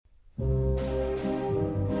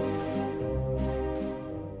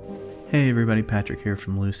Hey everybody, Patrick here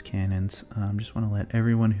from Loose Cannons. Just want to let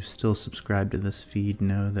everyone who's still subscribed to this feed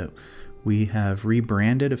know that we have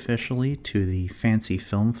rebranded officially to the Fancy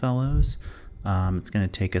Film Fellows. It's going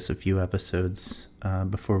to take us a few episodes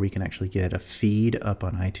before we can actually get a feed up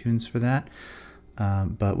on iTunes for that.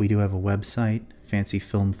 But we do have a website,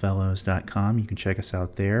 fancyfilmfellows.com. You can check us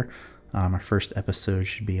out there. Our first episode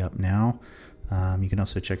should be up now. You can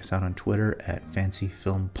also check us out on Twitter at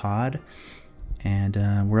FancyFilmPod.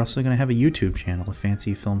 And we're also going to have a YouTube channel, the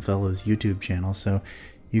Fancy Film Fellows YouTube channel, so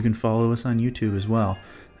you can follow us on YouTube as well.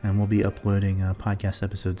 And we'll be uploading podcast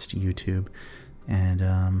episodes to YouTube. And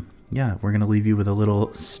we're going to leave you with a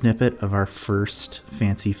little snippet of our first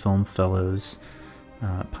Fancy Film Fellows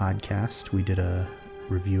podcast. We did a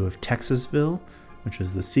review of Texasville, which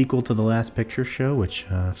was the sequel to The Last Picture Show, which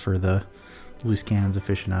for the Loose Cannons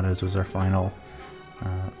aficionados was our final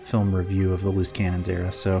film review of the Loose Cannons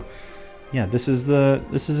era. So yeah, this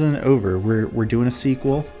isn't over. We're doing a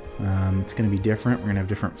sequel. It's going to be different. We're going to have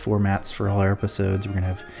different formats for all our episodes. We're going to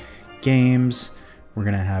have games. We're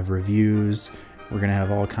going to have reviews. We're going to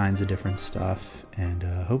have all kinds of different stuff, and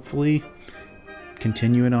hopefully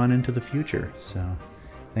continue it on into the future. So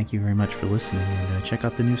thank you very much for listening, and check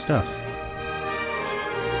out the new stuff.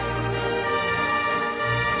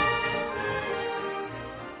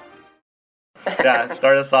 Yeah,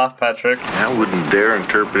 start us off, Patrick. I wouldn't dare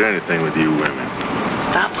interpret anything with you women.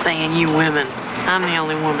 Stop saying you women. I'm the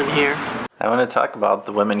only woman here. I want to talk about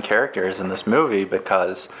the women characters in this movie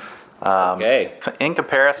because in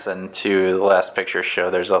comparison to The Last Picture Show,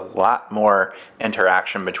 there's a lot more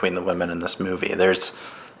interaction between the women in this movie. There's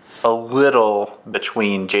a little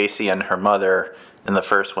between JC and her mother in the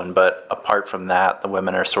first one, but apart from that, the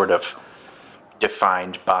women are sort of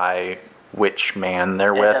defined by which man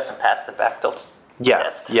they're with. It doesn't pass the Bechdel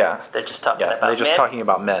test. Yeah. They're just talking about they're just men. talking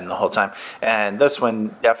about men the whole time. And this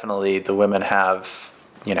one, definitely, the women have,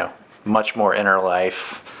 much more inner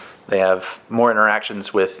life. They have more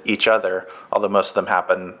interactions with each other, although most of them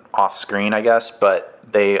happen off screen, I guess. But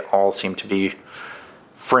they all seem to be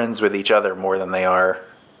friends with each other more than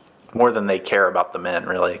they care about the men,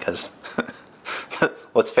 really. Because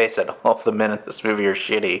let's face it, all the men in this movie are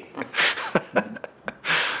shitty.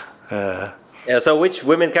 So which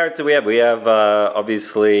women character we have? We have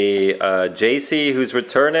obviously JC, who's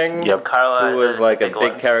returning. Yep. Carla, who was like a big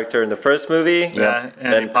ones. character in the first movie. Yeah.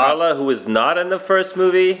 Then Carla, who was not in the first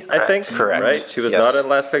movie, I think. Correct. Right? She was not in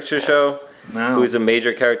Last Picture Show. No. Who's a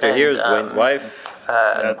major character And, here is Dwayne's wife.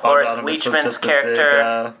 Cloris Leachman's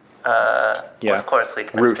character. Yeah. What's Cloris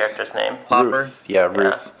Leachman's Ruth. character's name? Hopper. Ruth. Yeah,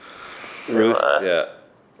 Ruth. Ruth, uh,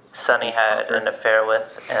 Sonny had an affair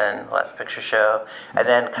with in Last Picture Show. And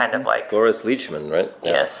then kind of like... Cloris Leachman, right?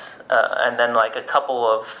 Yeah. Yes. And then like a couple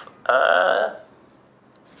of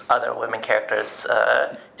other women characters.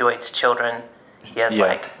 Dwight's children. He has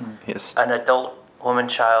Yes. an adult woman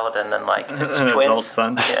child and then like his An twins. adult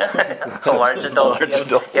son. Yeah. A large adult. Large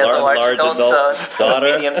adult He has a large adult son, daughter.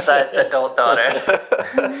 a medium-sized adult daughter.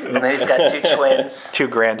 And then he's got two twins. 2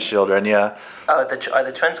 grandchildren, yeah. Oh, are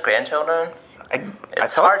the twins grandchildren? I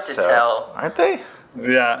It's thought hard to so. tell. Aren't they?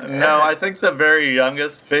 Yeah. No, I think the very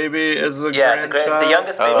youngest baby is a Yeah, grandchild. the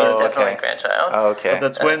youngest baby Oh, is definitely okay. a grandchild. Oh, okay.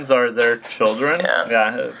 The twins are their children.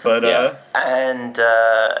 Yeah. But And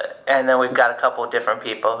then we've got a couple of different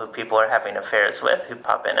people who people are having affairs with who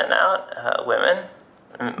pop in and out, women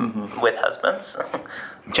with husbands.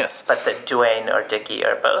 Yes. But that Dwayne or Dickie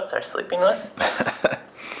or both are sleeping with.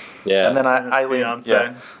 Yeah. And then his Eileen. fiance.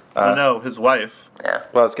 Yeah. No, his wife. Yeah.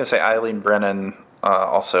 Well, I was going to say Eileen Brennan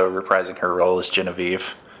also reprising her role as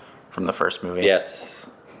Genevieve from the first movie. Yes.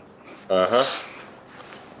 Well,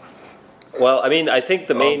 I mean, I think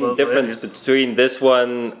the main those difference ladies. between this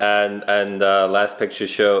one and Last Picture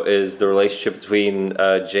Show is the relationship between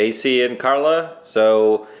JC and Carla.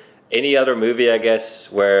 So any other movie, I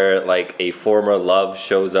guess, where like a former love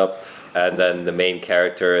shows up and then the main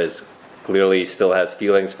character is clearly still has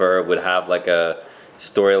feelings for her would have like a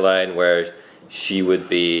storyline where she would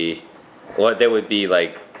be, well, they would be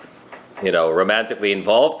like, romantically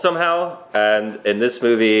involved somehow. And in this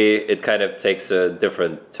movie, it kind of takes a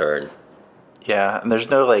different turn. Yeah, and there's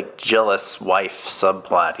no like jealous wife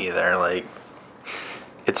subplot either. Like,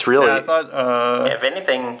 it's really. Yeah, I thought. If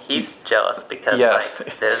anything, he's jealous because Yeah.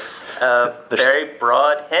 there's a very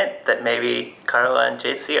broad hint that maybe Carla and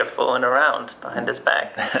JC are fooling around behind his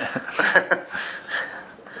back.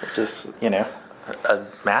 just a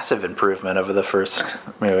massive improvement over the first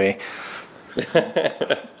movie.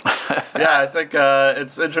 Yeah, I think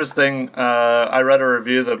it's interesting. I read a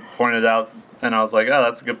review that pointed out, and I was like, oh,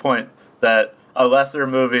 that's a good point, that a lesser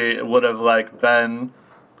movie would have like been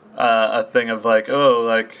a thing of like, oh,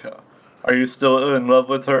 like are you still in love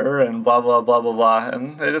with her, and blah blah blah blah blah,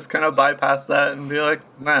 and they just kind of bypass that and be like,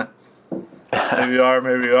 nah, maybe you are,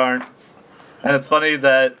 maybe you aren't. And it's funny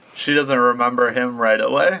that she doesn't remember him right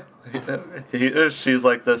away. She's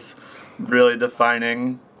like this really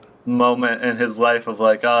defining moment in his life of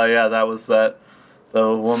like, oh yeah, that was the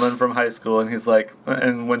woman from high school. And he's like,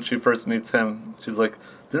 and when she first meets him, she's like,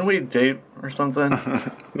 didn't we date or something?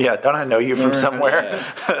 Yeah, don't I know you from somewhere?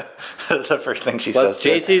 Yeah. That's the first thing she Plus,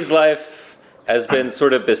 says. JC's life has been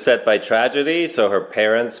sort of beset by tragedy. So her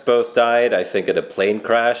parents both died, I think, in a plane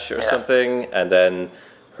crash or something. And then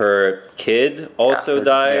her kid also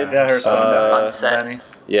died. Yeah, her son on set. Danny.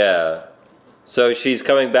 Yeah. So she's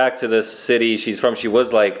coming back to this city she's from. She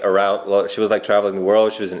was like traveling the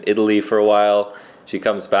world. She was in Italy for a while. She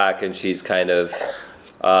comes back and she's kind of,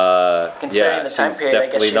 Considering the time she's period, I guess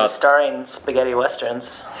definitely she not. was starring spaghetti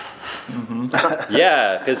westerns.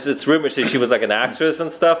 Yeah, because it's rumored that she was like an actress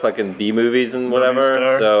and stuff, like in B movies and whatever.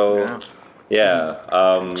 star. So,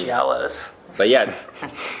 Giallos. but yeah,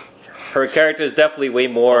 her character is definitely way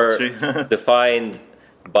more Sultry. defined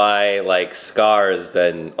by like scars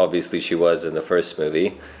than obviously she was in the first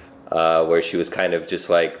movie, where she was kind of just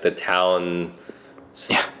like the town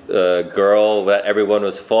girl that everyone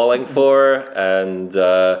was falling for, and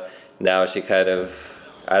now she kind of,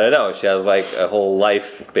 I don't know, she has like a whole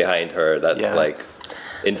life behind her that's like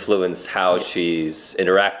influenced how she's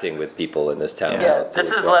interacting with people in this town. Yeah,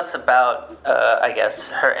 this is less about, I guess,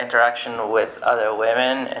 her interaction with other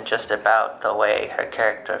women and just about the way her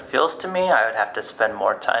character feels to me. I would have to spend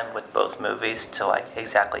more time with both movies to like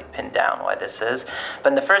exactly pin down why this is. But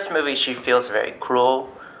in the first movie, she feels very cruel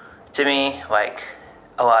to me. Like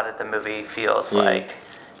a lot of the movie feels like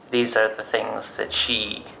these are the things that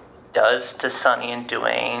she does to Sonny and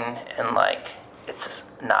Duane, and like it's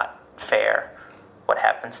not fair what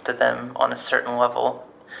happens to them on a certain level.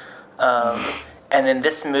 And in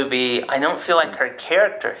this movie, I don't feel like her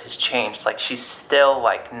character has changed. Like she's still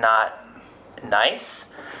like not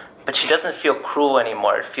nice, but she doesn't feel cruel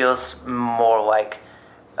anymore. It feels more like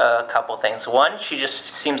a couple things. One, she just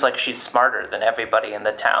seems like she's smarter than everybody in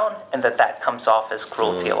the town, and that comes off as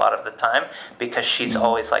cruelty a lot of the time because she's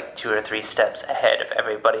always like 2 or 3 steps ahead of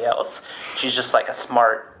everybody else. She's just like a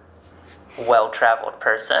smart, well-traveled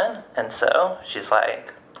person, and so she's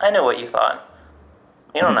like, I know what you thought.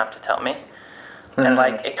 You don't have to tell me. And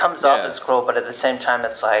like it comes off as cruel, but at the same time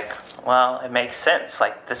it's like, well, it makes sense.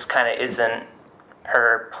 Like this kind of isn't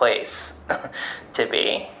her place to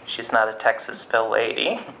be. She's not a Texasville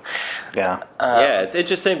lady. Yeah. Yeah, it's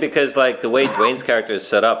interesting because like the way Dwayne's character is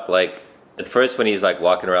set up, like at first when he's like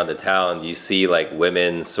walking around the town, you see like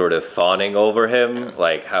women sort of fawning over him,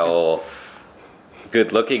 like how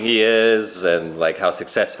good looking he is and like how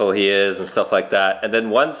successful he is and stuff like that. And then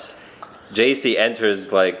once JC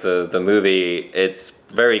enters like the movie, it's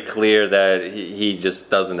very clear that he just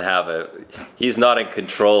doesn't have he's not in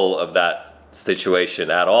control of that situation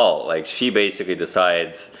at all. Like she basically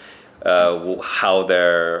decides how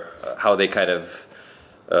they kind of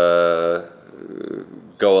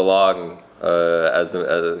go along as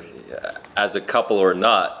a couple or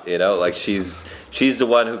not, you know, like she's the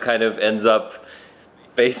one who kind of ends up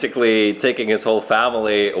basically taking his whole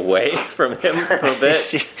family away from him for a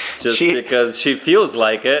bit, because she feels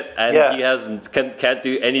like it, and he can't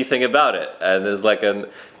do anything about it. And there's like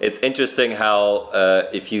it's interesting how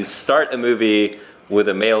if you start a movie with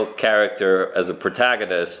a male character as a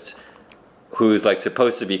protagonist, who's like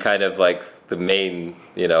supposed to be kind of like the main,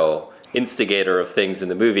 you know, instigator of things in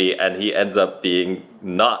the movie, and he ends up being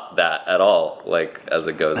not that at all, like as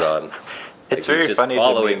it goes on. It's like, very just funny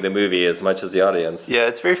following to me. the movie as much as the audience. Yeah,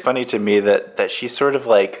 it's very funny to me that she sort of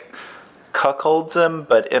like cuckolds him,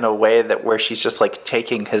 but in a way that where she's just like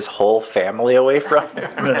taking his whole family away from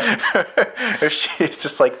him. She's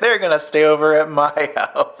just like, they're gonna stay over at my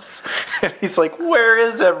house, and he's like, where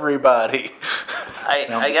is everybody?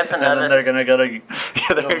 I guess And then another they're gonna go to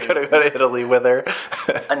Yeah, they're gonna go to Italy with her.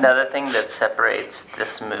 another thing that separates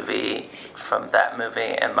this movie from that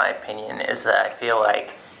movie, in my opinion, is that I feel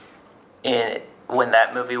like when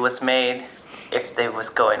that movie was made, if they was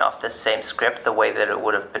going off the same script, the way that it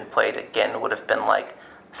would have been played again would have been like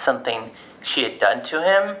something she had done to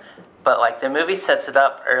him. But like the movie sets it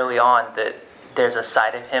up early on that there's a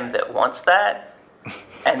side of him that wants that,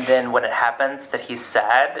 and then when it happens that he's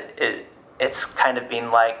sad, it's kind of being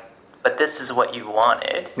like, but this is what you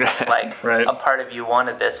wanted. Like Right. a part of you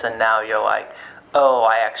wanted this, and now you're like, oh,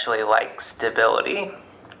 I actually like stability.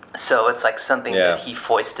 So it's like something that he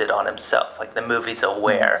foisted on himself. Like the movie's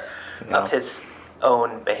aware of his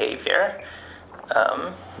own behavior.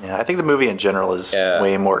 Yeah, I think the movie in general is Yeah.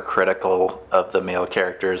 way more critical of the male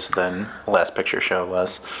characters than Last Picture Show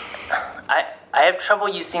was. I have trouble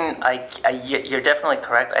using, you're definitely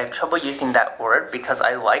correct, I have trouble using that word because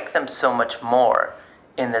I like them so much more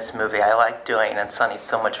in this movie. I like Dwayne and Sonny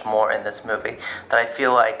so much more in this movie that I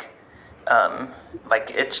feel like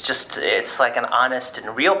it's like an honest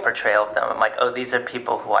and real portrayal of them. I'm like, oh, these are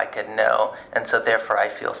people who I could know, and so therefore I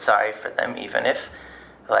feel sorry for them, even if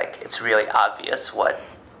like it's really obvious what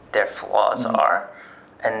their flaws are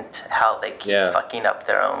and how they keep fucking up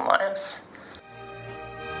their own lives.